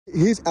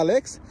He's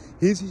Alex.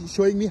 He's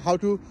showing me how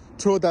to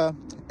throw the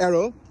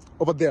arrow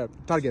over there,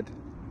 target.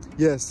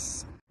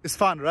 Yes. It's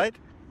fun, right?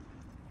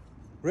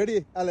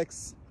 Ready,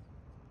 Alex?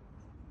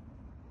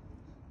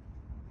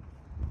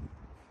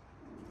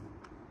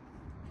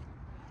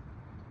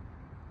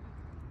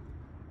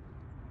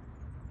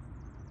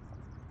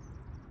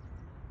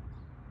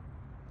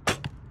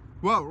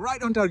 Wow,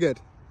 right on target.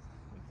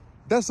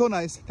 That's so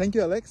nice. Thank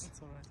you, Alex.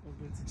 That's all right.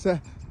 All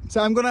good.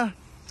 So I'm gonna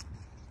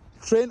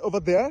train over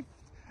there,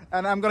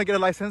 and I'm gonna get a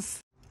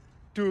license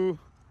to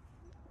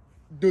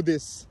do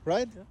this,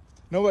 right? Yeah.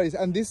 No worries.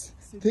 And this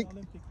Sydney thing,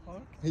 Olympic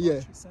Park, Yeah.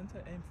 Archery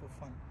Center, aim for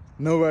fun.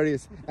 no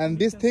worries. And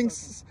these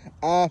things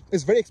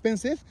is very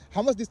expensive.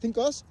 How much this thing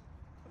costs?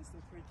 Close to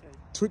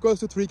 3K. Close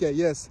to 3K,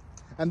 yes.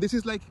 And this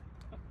is like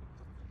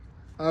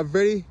a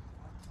very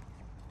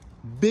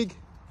big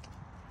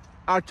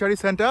archery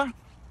center.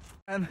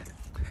 And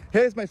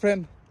here's my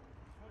friend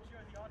Giorgio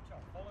the Archer.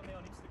 Follow me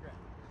on Instagram.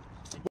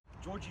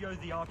 Giorgio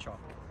the Archer.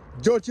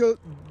 Giorgio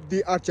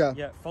the Archer.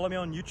 Yeah, follow me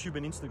on YouTube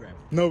and Instagram.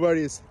 No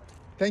worries.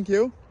 Thank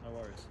you. No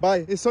worries.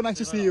 Bye. It's so nice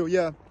to see you.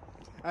 Yeah.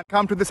 And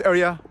come to this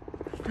area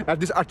at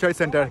this archery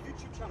center.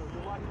 YouTube channel,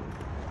 you'll like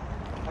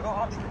it. I got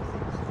archery.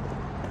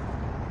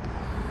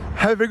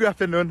 Have a very good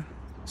afternoon.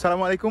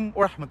 Assalamualaikum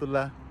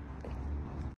warahmatullah.